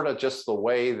 It's sort of just the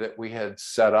way that we had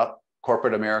set up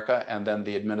corporate America and then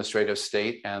the administrative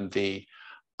state and the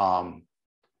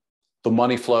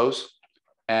money flows.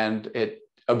 And it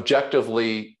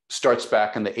objectively starts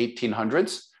back in the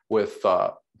 1800s with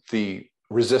the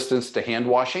resistance to hand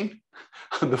washing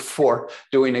before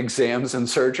doing exams and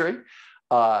surgery,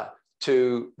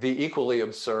 to the equally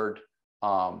absurd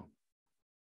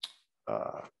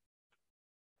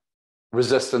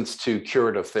resistance to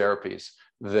curative therapies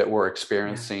that we're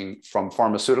experiencing from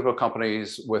pharmaceutical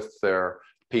companies with their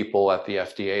people at the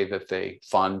FDA that they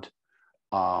fund,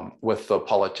 with the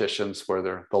politicians where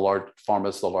they're pharma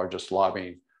is the largest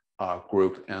lobbying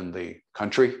group in the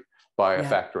country by a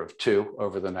factor of 2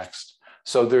 over the next.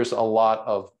 So there's a lot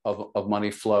of money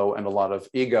flow and a lot of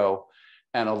ego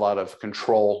and a lot of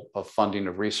control of funding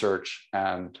of research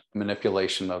and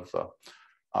manipulation of the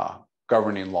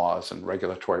governing laws and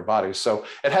regulatory bodies. So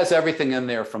it has everything in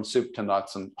there from soup to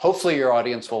nuts, and hopefully your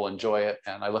audience will enjoy it.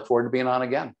 And I look forward to being on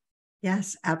again.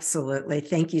 Yes, absolutely.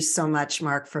 Thank you so much,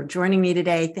 Mark, for joining me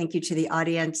today. Thank you to the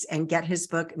audience, and get his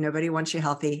book, Nobody Wants You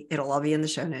Healthy. It'll all be in the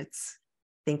show notes.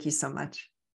 Thank you so much.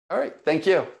 All right. Thank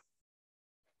you.